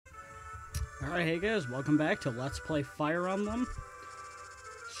Alright, hey guys, welcome back to Let's Play Fire Emblem.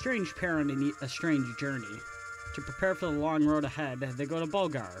 Strange parent in a strange journey. To prepare for the long road ahead, they go to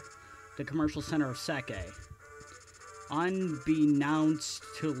Bulgar, the commercial center of Sake. Unbeknownst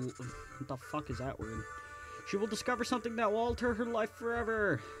to... What the fuck is that word? She will discover something that will alter her life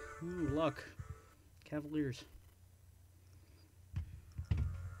forever. Ooh, look. Cavaliers.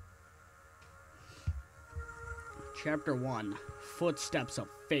 Chapter 1. Footsteps of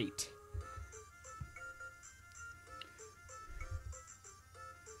Fate.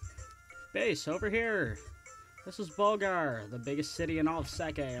 Base, over here. This is Bulgar, the biggest city in all of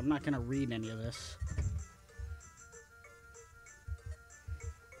Sake. I'm not going to read any of this.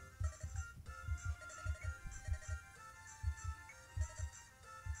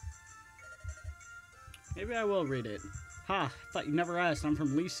 Maybe I will read it. Ha, thought you never asked. I'm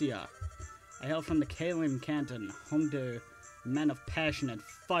from Lycia. I hail from the Kalim Canton, home to men of passion and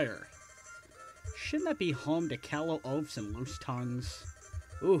fire. Shouldn't that be home to callow oafs and loose tongues?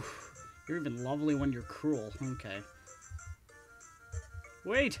 Oof. You're even lovely when you're cruel. Okay.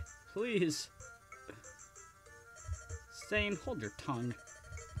 Wait, please. Sane, hold your tongue.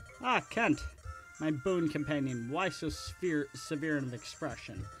 Ah, Kent, my boon companion. Why so severe in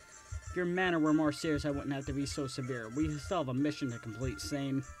expression? If your manner were more serious, I wouldn't have to be so severe. We still have a mission to complete,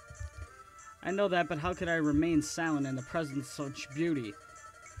 Sane. I know that, but how could I remain silent in the presence of such beauty?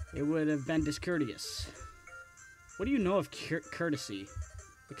 It would have been discourteous. What do you know of courtesy?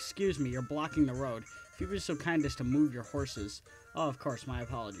 Excuse me, you're blocking the road. If you were so kind as to move your horses. Oh, of course, my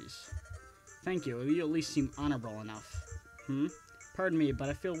apologies. Thank you. You at least seem honorable enough. Pardon me, but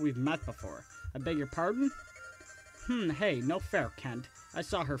I feel we've met before. I beg your pardon? Hey, no fair, Kent. I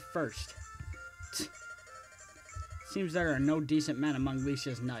saw her first. Seems there are no decent men among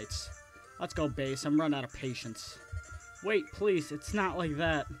Lycia's knights. Let's go, base. I'm run out of patience. Wait, please. It's not like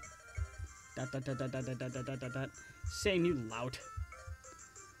that. Saying you lout.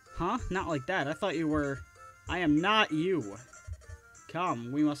 Huh? Not like that. I thought you were... I am not you.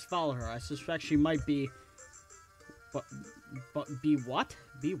 Come, we must follow her. I suspect she might be... But be what?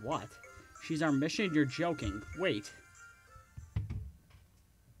 Be what? She's our mission? You're joking. Wait.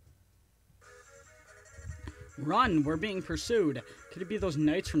 Run! We're being pursued. Could it be those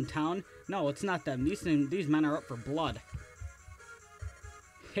knights from town? No, it's not them. These men are up for blood.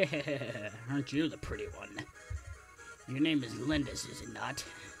 Hehehe. Aren't you the pretty one? Your name is Lindis, is it not?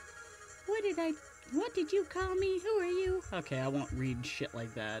 What did you call me? Who are you? Okay, I won't read shit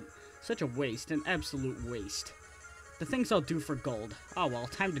like that. Such a waste, an absolute waste. The things I'll do for gold. Oh well,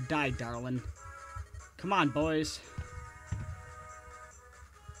 time to die, darling. Come on, boys.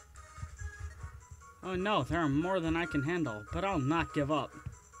 Oh no, there are more than I can handle, but I'll not give up.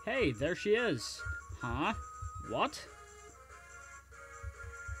 Hey, there she is. Huh? What?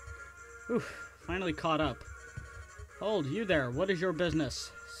 Oof, finally caught up. Hold, you there, what is your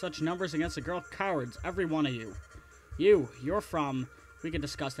business? Such numbers against a girl? Cowards, every one of you. You're from... We can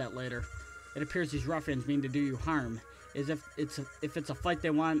discuss that later. It appears these ruffians mean to do you harm. If it's a fight they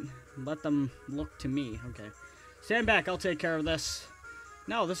want, let them look to me. Okay. Stand back, I'll take care of this.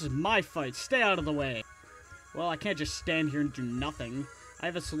 No, this is my fight. Stay out of the way. Well, I can't just stand here and do nothing. I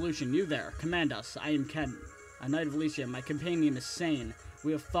have a solution. You there, command us. I am Kent, a knight of Lycia. My companion is Sane.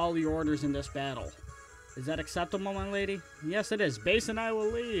 We have followed your orders in this battle. Is that acceptable, my lady? Yes, it is. Base and I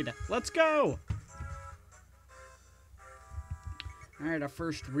will lead. Let's go! Alright, our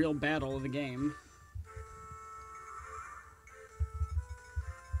first real battle of the game.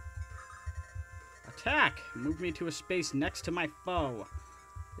 Attack! Move me to a space next to my foe.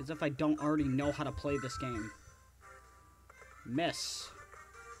 As if I don't already know how to play this game. Miss.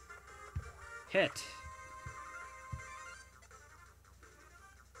 Hit.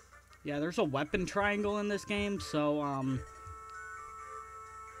 Yeah, there's a weapon triangle in this game, so,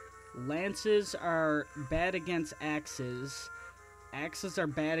 lances are bad against axes. Axes are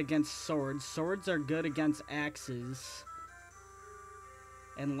bad against swords. Swords are good against axes.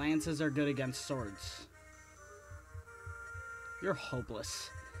 And lances are good against swords. You're hopeless.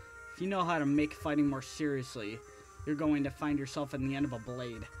 If you know how to make fighting more seriously, you're going to find yourself at the end of a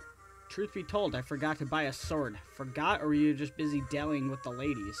blade. Truth be told, I forgot to buy a sword. Forgot, or were you just busy dallying with the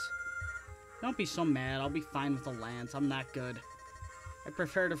ladies? Don't be so mad. I'll be fine with a lance. I'm not good. I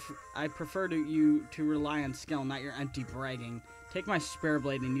prefer you to rely on skill, not your empty bragging. Take my spare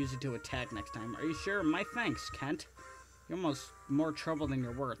blade and use it to attack next time. Are you sure? My thanks, Kent. You're almost more trouble than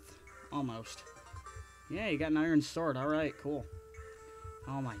you're worth. Almost. Yeah, you got an iron sword. Alright, cool.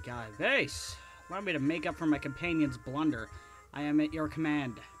 Oh my god. Base! Allow me to make up for my companion's blunder. I am at your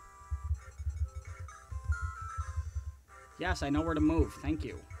command. Yes, I know where to move. Thank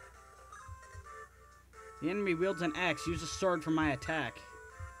you. The enemy wields an axe. Use a sword for my attack.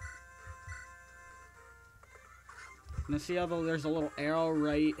 Now see how there's a little arrow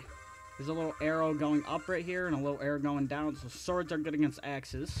right... There's a little arrow going up right here and a little arrow going down. So swords are good against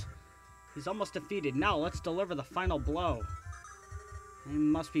axes. He's almost defeated. Now let's deliver the final blow. He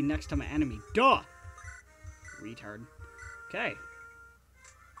must be next to my enemy. Duh! Retard. Okay.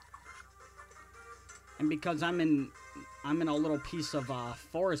 And because I'm in a little piece of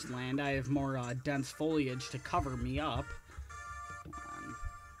forest land, I have more dense foliage to cover me up.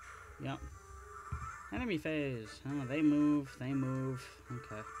 Yep. Enemy phase. Oh, they move. They move.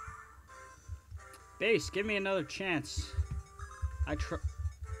 Okay. Base, give me another chance.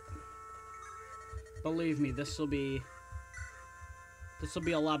 Believe me, this will be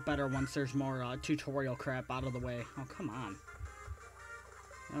a lot better once there's more tutorial crap out of the way. Oh, come on.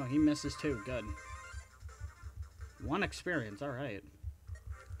 Oh, he misses too. Good. 1 experience. All right.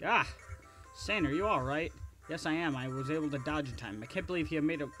 Ah, Sane, are you all right? Yes, I am. I was able to dodge in time. I can't believe you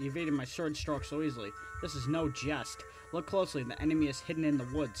evaded my sword stroke so easily. This is no jest. Look closely. The enemy is hidden in the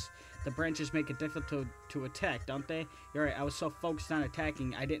woods. The branches make it difficult to attack, don't they? You're right. I was so focused on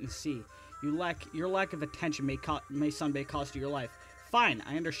attacking, I didn't see. Your lack of attention may someday cost you your life. Fine,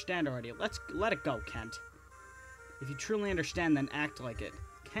 I understand already. Let it go, Kent. If you truly understand, then act like it.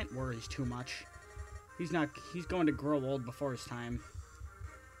 Kent worries too much. He's going to grow old before his time.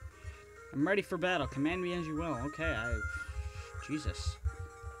 I'm ready for battle. Command me as you will. Okay, Jesus.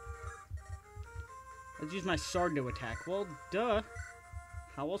 Let's use my sword to attack. Well, duh.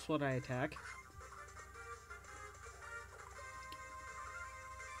 How else would I attack?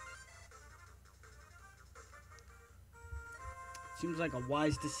 Seems like a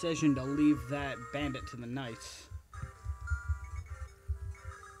wise decision to leave that bandit to the knights.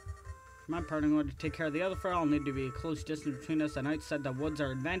 For my part, I'm going to take care of the other fire. I'll need to be a close distance between us. The knights said the woods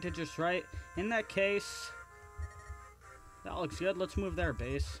are advantageous, right? In that case, that looks good. Let's move their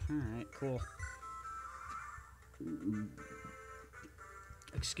base. Alright, cool.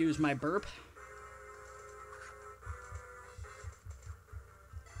 Excuse my burp.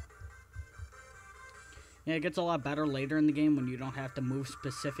 Yeah, it gets a lot better later in the game when you don't have to move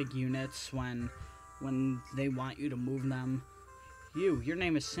specific units when they want you to move them. Your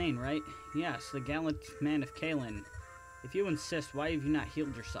name is Sane, right? Yes, the gallant man of Kalen. If you insist, why have you not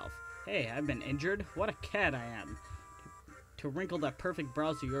healed yourself? Hey, I've been injured? What a cat I am. To wrinkle that perfect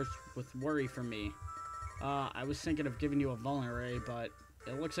brows of yours with worry for me. I was thinking of giving you a vulnerary, but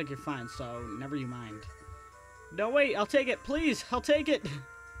it looks like you're fine, so never you mind. No, wait, I'll take it, please, I'll take it.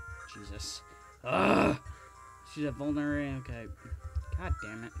 Jesus. Ugh. She's a vulnerary, okay. God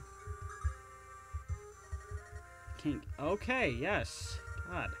damn it. Can't, okay, yes.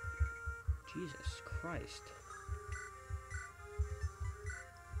 God. Jesus Christ.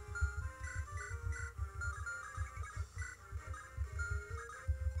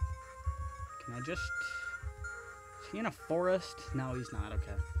 Can I just... Is he in a forest? No, he's not,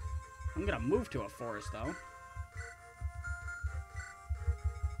 okay. I'm gonna move to a forest, though.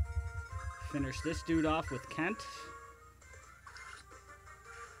 Finish this dude off with Kent.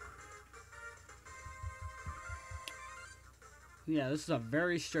 Yeah, this is a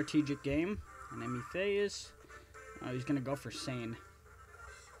very strategic game. Enemy phase. Oh, he's gonna go for Sane.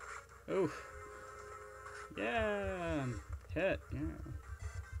 Ooh. Yeah. Hit. Yeah.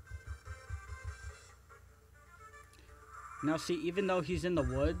 Now, see, even though he's in the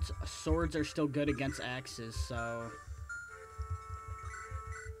woods, swords are still good against axes, so...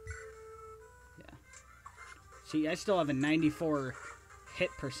 Yeah. See, I still have a 94 hit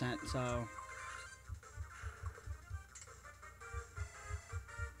percent, so...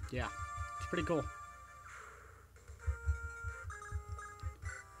 Yeah, it's pretty cool.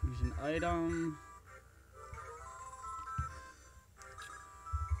 Use an item.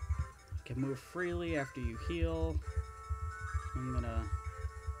 You can move freely after you heal. I'm gonna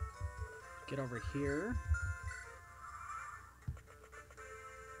get over here.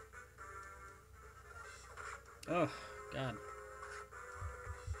 Oh, God.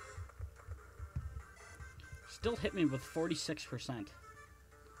 Still hit me with 46%.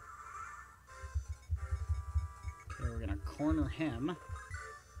 Okay, we're gonna corner him.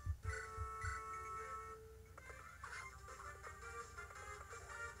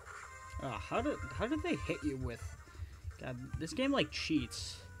 Oh, how did they hit you with... God, this game like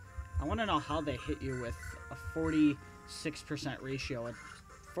cheats. I want to know how they hit you with a 46% ratio at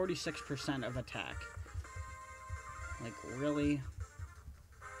 46% of attack. Like, really?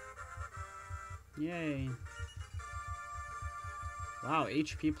 Yay. Wow,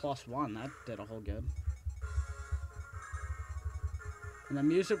 HP +1. That did a whole good. And the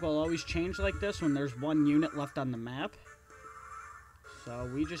music will always change like this when there's one unit left on the map.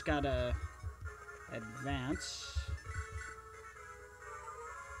 So we just gotta advance.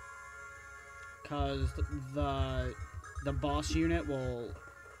 Because the boss unit will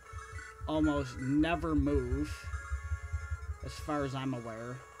almost never move, as far as I'm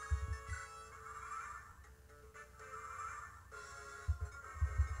aware.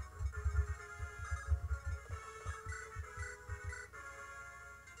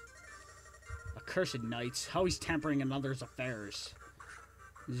 Accursed knights, always tampering in others' affairs.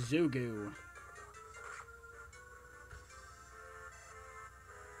 Zugu.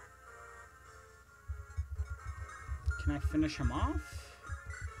 Can I finish him off?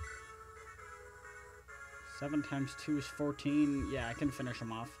 7 times 2 is 14. Yeah, I can finish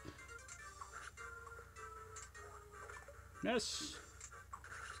him off. Yes.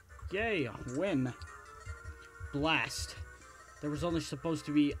 Yay, win. Blast. There was only supposed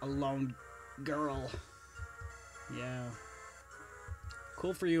to be a lone girl. Yeah.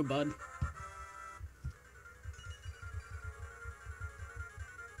 Cool for you, bud.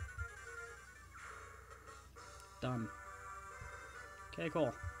 Done. Okay,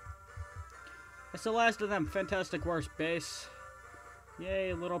 cool. That's the last of them. Fantastic work, base.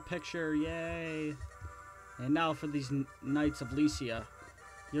 Yay, little picture. Yay. And now for these Knights of Lycia.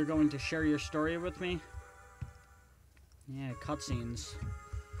 You're going to share your story with me? Yeah, cutscenes.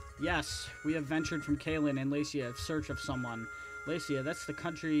 Yes, we have ventured from Caelin and Lycia in search of someone. Lycia, that's the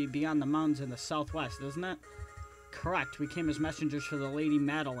country beyond the mountains in the southwest, isn't it? Correct. We came as messengers for the Lady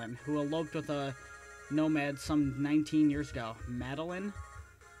Madeline, who eloped with a nomad some 19 years ago. Madeline?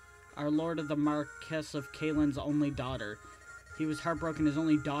 Our lord of the Marquess of Caelin's only daughter. He was heartbroken his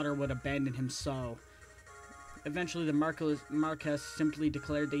only daughter would abandon him so. Eventually the Marquess simply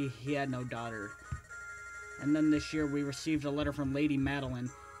declared that he had no daughter. And then this year we received a letter from Lady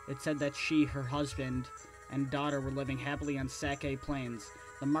Madeline. It said that she, her husband, and daughter were living happily on Sake Plains.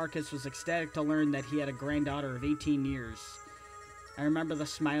 The Marquess was ecstatic to learn that he had a granddaughter of 18 years. I remember the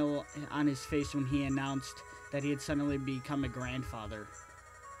smile on his face when he announced that he had suddenly become a grandfather.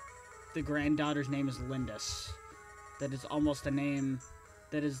 The granddaughter's name is Lindis. That is almost a name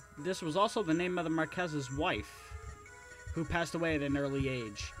this was also the name of the Marquess's wife, who passed away at an early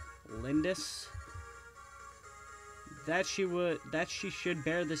age. Lindis? That she should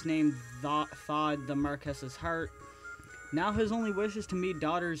bear this name thawed the Marquess's heart. Now his only wish is to meet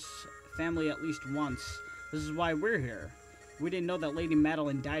daughter's family at least once. This is why we're here. We didn't know that Lady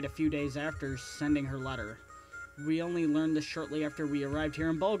Madeline died a few days after sending her letter. We only learned this shortly after we arrived here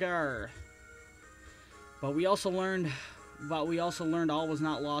in Bulgar. But we also learned all was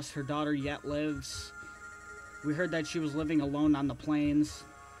not lost. Her daughter yet lives. We heard that she was living alone on the plains.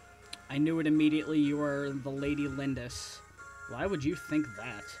 I knew it immediately. You were the Lady Lindis. Why would you think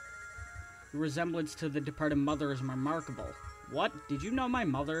that? Your resemblance to the departed mother is remarkable. What? Did you know my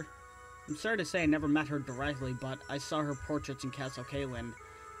mother? I'm sorry to say I never met her directly, but I saw her portraits in Castle Caelin.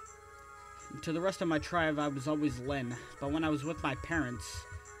 To the rest of my tribe, I was always Lynn, but when I was with my parents,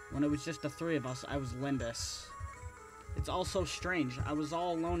 when it was just the three of us, I was Lindis. It's all so strange. I was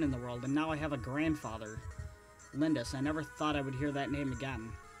all alone in the world, and now I have a grandfather. Lindis, I never thought I would hear that name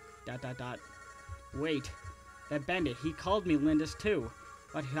again. ... Wait, that bandit, he called me Lindis too.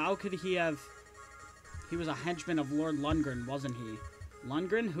 But how could he have... He was a henchman of Lord Lundgren, wasn't he?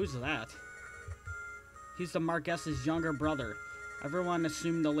 Lundgren? Who's that? He's the Marquess's younger brother. Everyone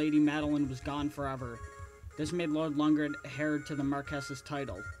assumed the Lady Madeline was gone forever. This made Lord Lundgren heir to the Marquess's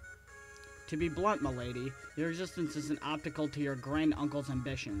title. To be blunt, milady, your existence isn't optical to your grand-uncle's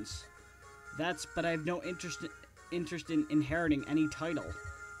ambitions. But I have no interest in inheriting any title.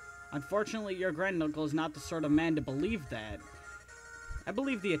 Unfortunately, your granduncle is not the sort of man to believe that. I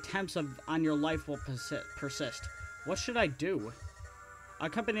believe the attempts on your life will persist. What should I do?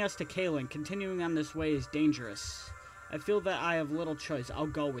 Accompany us to Caelin. Continuing on this way is dangerous. I feel that I have little choice. I'll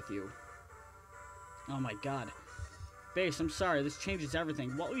go with you. Oh my god. Base, I'm sorry. This changes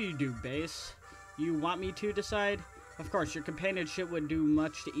everything. What will you do, Base? You want me to decide? Of course, your companionship would do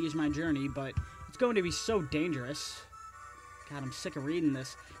much to ease my journey, but it's going to be so dangerous. God, I'm sick of reading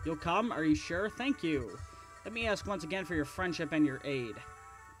this. You'll come? Are you sure? Thank you. Let me ask once again for your friendship and your aid.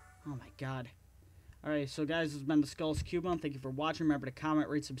 Oh my god. Alright, so guys, this has been the SkullessCubone. Thank you for watching. Remember to comment,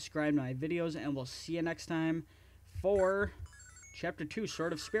 rate, subscribe to my videos, and we'll see you next time for Chapter 2,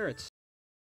 Sword of Spirits.